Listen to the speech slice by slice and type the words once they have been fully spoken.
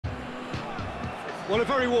Well, a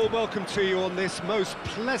very warm welcome to you on this most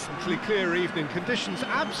pleasantly clear evening. Conditions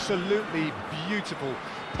absolutely beautiful.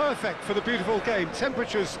 Perfect for the beautiful game.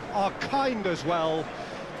 Temperatures are kind as well.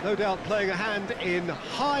 No doubt playing a hand in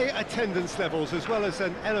high attendance levels as well as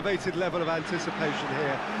an elevated level of anticipation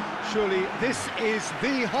here. Surely this is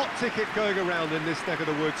the hot ticket going around in this neck of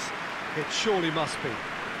the woods. It surely must be.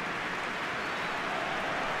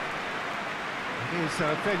 It is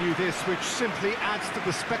a venue this which simply adds to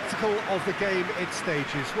the spectacle of the game it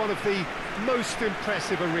stages. One of the most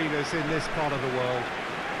impressive arenas in this part of the world.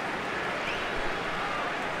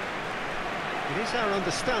 It is our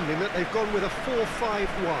understanding that they've gone with a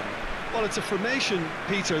 4-5-1. Well, it's a formation,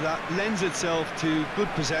 Peter, that lends itself to good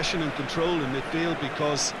possession and control in midfield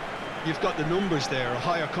because you've got the numbers there, a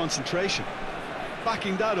higher concentration.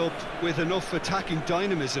 Backing that up with enough attacking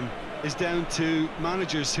dynamism is down to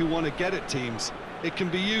managers who want to get at teams. It can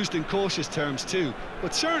be used in cautious terms too,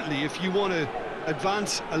 but certainly if you want to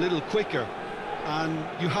advance a little quicker and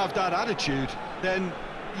you have that attitude, then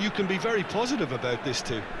you can be very positive about this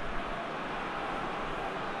too.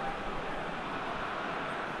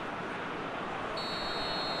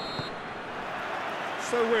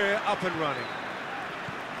 So we're up and running.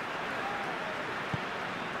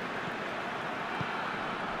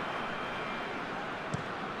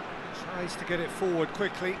 Tries to get it forward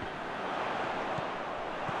quickly.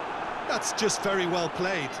 That's just very well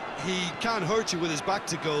played. He can't hurt you with his back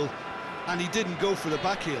to goal, and he didn't go for the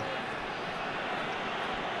back heel.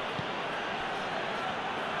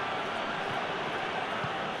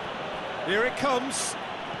 Here it comes.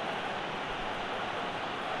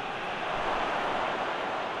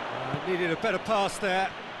 Needed a better pass there.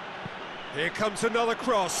 Here comes another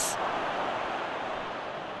cross.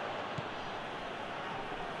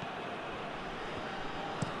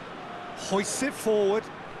 Hoists it forward.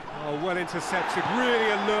 Oh, well intercepted,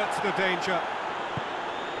 really alert to the danger.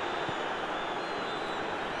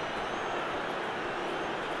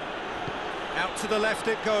 Out to the left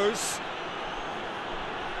it goes.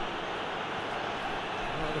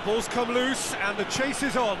 Oh, the ball's come loose and the chase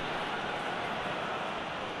is on.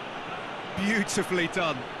 Beautifully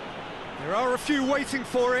done. There are a few waiting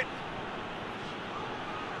for it.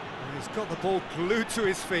 And he's got the ball glued to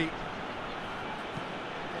his feet.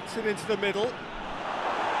 Gets it into the middle.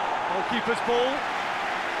 Goalkeeper's ball.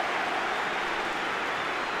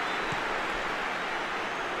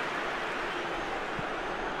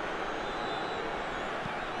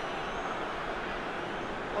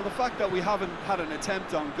 Well, the fact that we haven't had an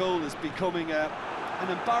attempt on goal is becoming an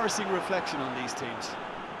embarrassing reflection on these teams.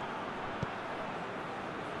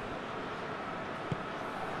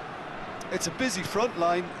 It's a busy front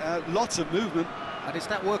line, lots of movement. And is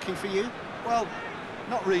that working for you? Well,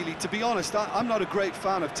 not really. To be honest, I'm not a great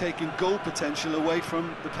fan of taking goal potential away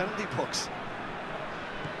from the penalty box.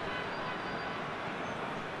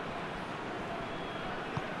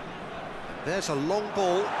 There's a long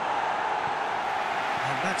ball.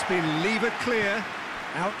 And that's been levered clear.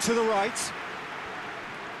 Out to the right.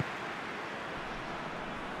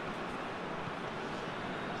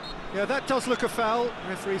 Yeah, that does look a foul.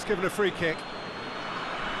 Referee's given a free kick.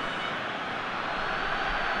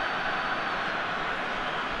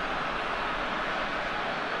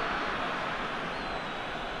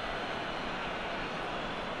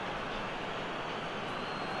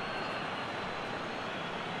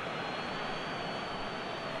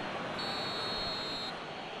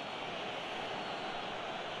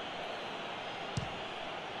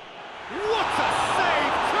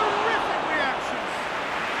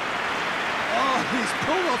 He's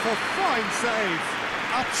pulled off a fine save.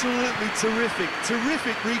 Absolutely terrific,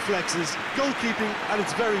 terrific reflexes. Goalkeeping at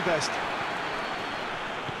its very best.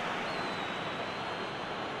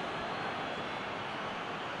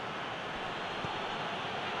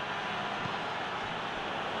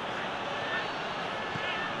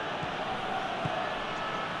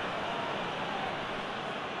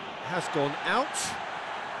 Has gone out.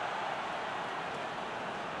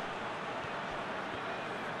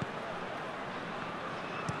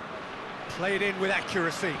 Played in with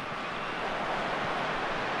accuracy.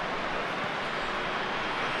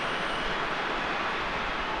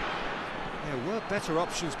 There were better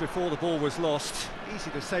options before the ball was lost. Easy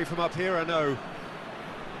to save from up here, I know.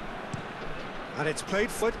 And it's played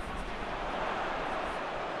forward.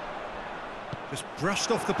 Just brushed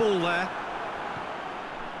off the ball there.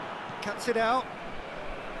 Cuts it out.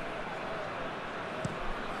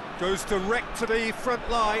 Goes direct to the front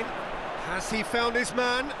line. Has he found his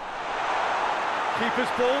man? Keeper's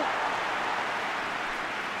ball.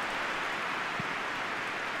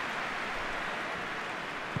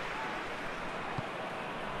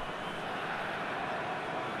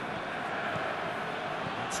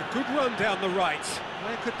 It's a good run down the right.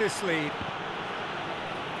 Where could this lead?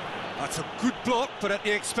 That's a good block, but at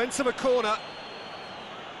the expense of a corner.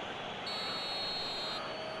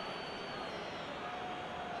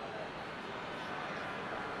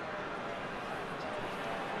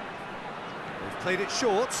 They've played it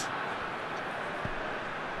short.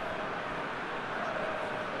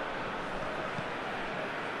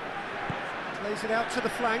 Plays it out to the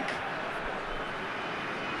flank.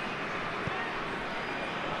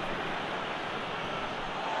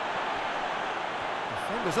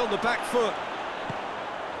 Defenders on the back foot.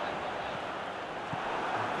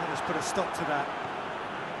 That has put a stop to that.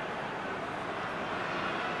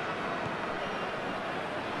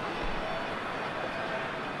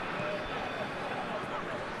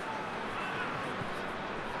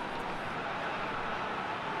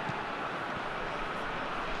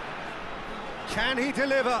 Can he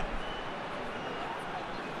deliver?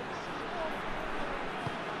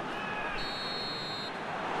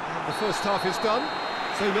 And the first half is done.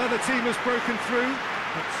 So now the team has broken through,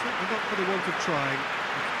 but certainly not for the want of trying.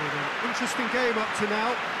 It's been an interesting game up to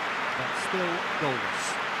now, but still goalless.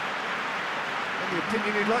 Any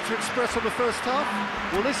opinion you'd like to express on the first half?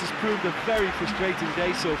 Well, this has proved a very frustrating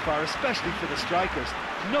day so far, especially for the strikers.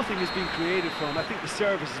 Nothing has been created from. I think the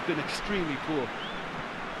service has been extremely poor.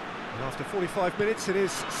 And after 45 minutes, it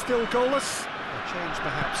is still goalless. A change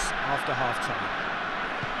perhaps after half-time.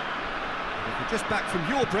 If you're just back from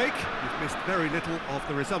your break, you've missed very little of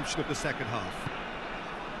the resumption of the second half.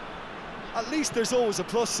 At least there's always a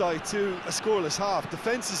plus side to a scoreless half.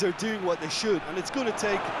 Defences are doing what they should, and it's going to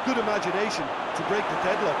take good imagination to break the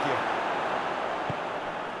deadlock here.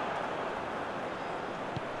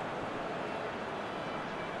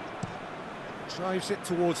 Drives it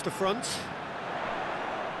towards the front.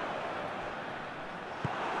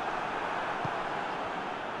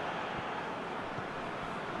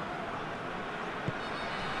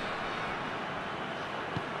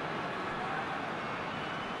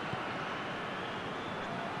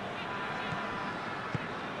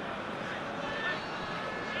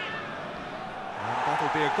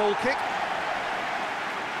 That'll be a goal kick.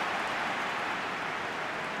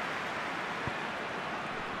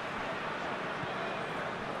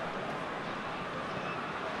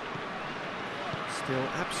 Still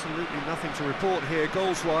absolutely nothing to report here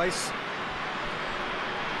goals-wise.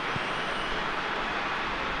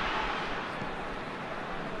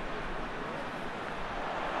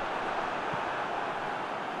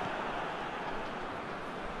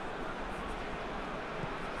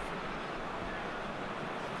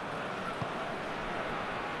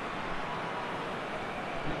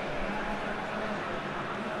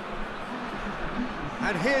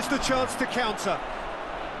 And here's the chance to counter.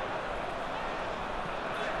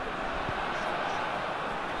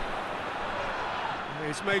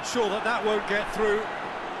 He's made sure that that won't get through.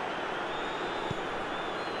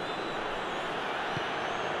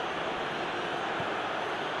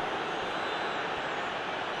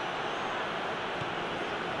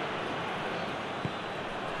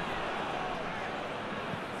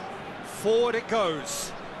 Forward it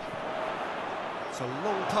goes. It's a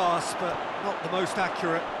long pass, but not the most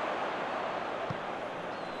accurate.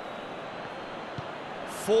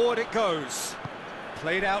 Forward it goes.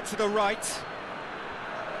 Played out to the right.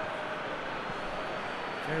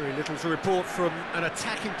 Very little to report from an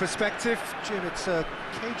attacking perspective. Jim, it's a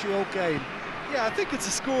cagey old game. Yeah, I think it's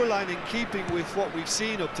a scoreline in keeping with what we've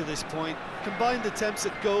seen up to this point. Combined attempts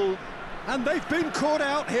at goal. And they've been caught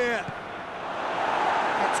out here.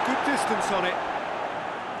 That's good distance on it.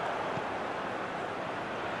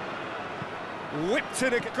 Whipped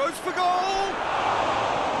in, it goes for goal!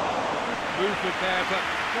 Movement there, but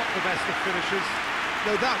not the best of finishes.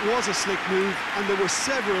 Now that was a slick move, and there were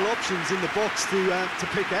several options in the box to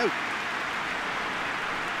pick out.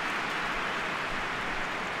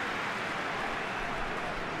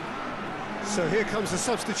 So here comes a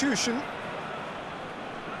substitution.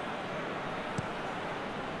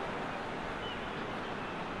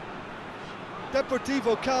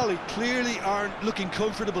 Deportivo Cali clearly aren't looking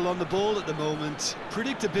comfortable on the ball at the moment.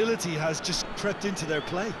 Predictability has just crept into their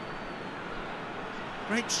play.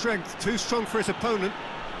 Great strength, too strong for his opponent.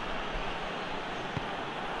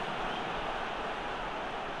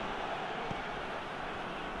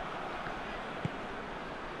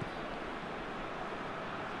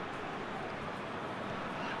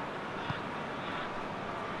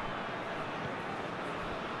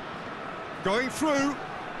 Going through.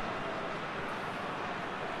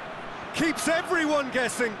 Keeps everyone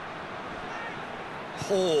guessing.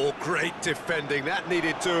 Oh, great defending, that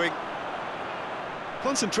needed doing.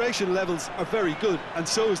 Concentration levels are very good, and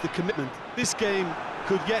so is the commitment. This game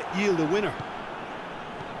could yet yield a winner.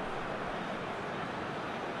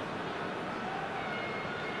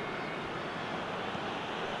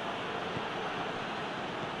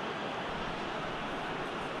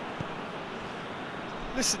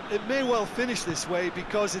 Listen, it may well finish this way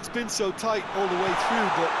because it's been so tight all the way through,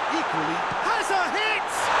 but equally... Has a hit!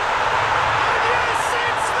 And yes,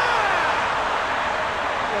 it's there!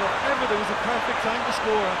 Well, if ever there was a perfect time to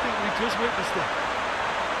score, I think we just witnessed it.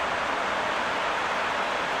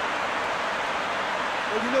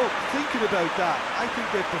 Well, you know, thinking about that, I think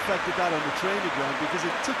they perfected that on the training ground because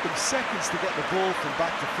it took them seconds to get the ball from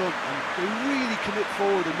back to front, and they really commit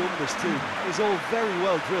forward in numbers too. It was all very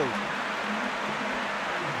well drilled.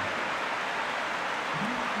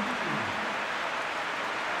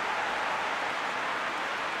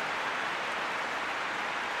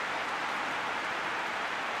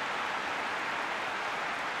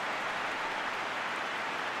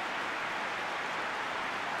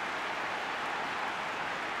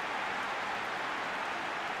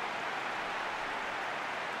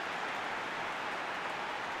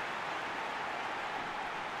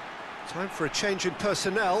 Time for a change in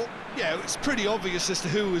personnel. Yeah, it's pretty obvious as to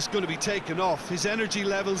who was going to be taken off. His energy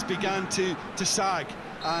levels began to sag,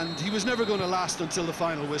 and he was never going to last until the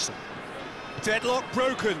final whistle. Deadlock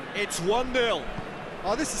broken, it's 1-0.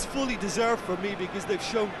 Oh, this is fully deserved for me because they've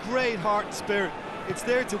shown great heart and spirit. It's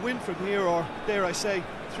there to win from here, or, dare I say,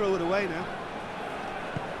 throw it away now.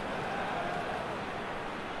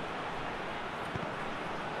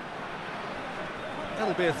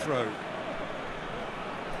 That'll be a throw.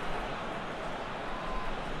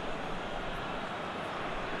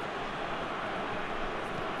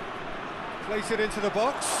 Place it into the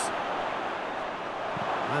box.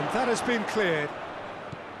 And that has been cleared.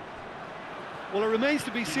 Well, it remains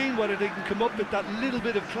to be seen whether they can come up with that little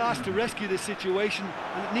bit of class to rescue this situation,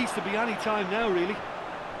 and it needs to be any time now, really.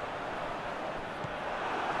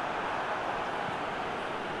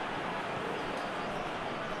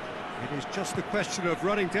 It is just a question of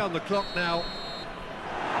running down the clock now.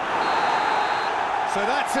 So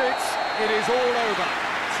that's it. It is all over.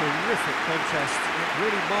 Terrific contest. It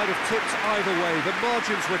really might have tipped either way. The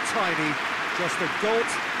margins were tiny, just a dolt,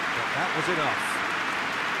 but that was enough.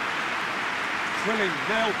 Thrilling,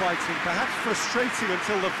 nail-biting, perhaps frustrating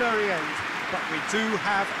until the very end, but we do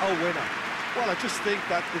have a winner. Well, I just think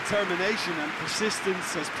that determination and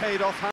persistence has paid off.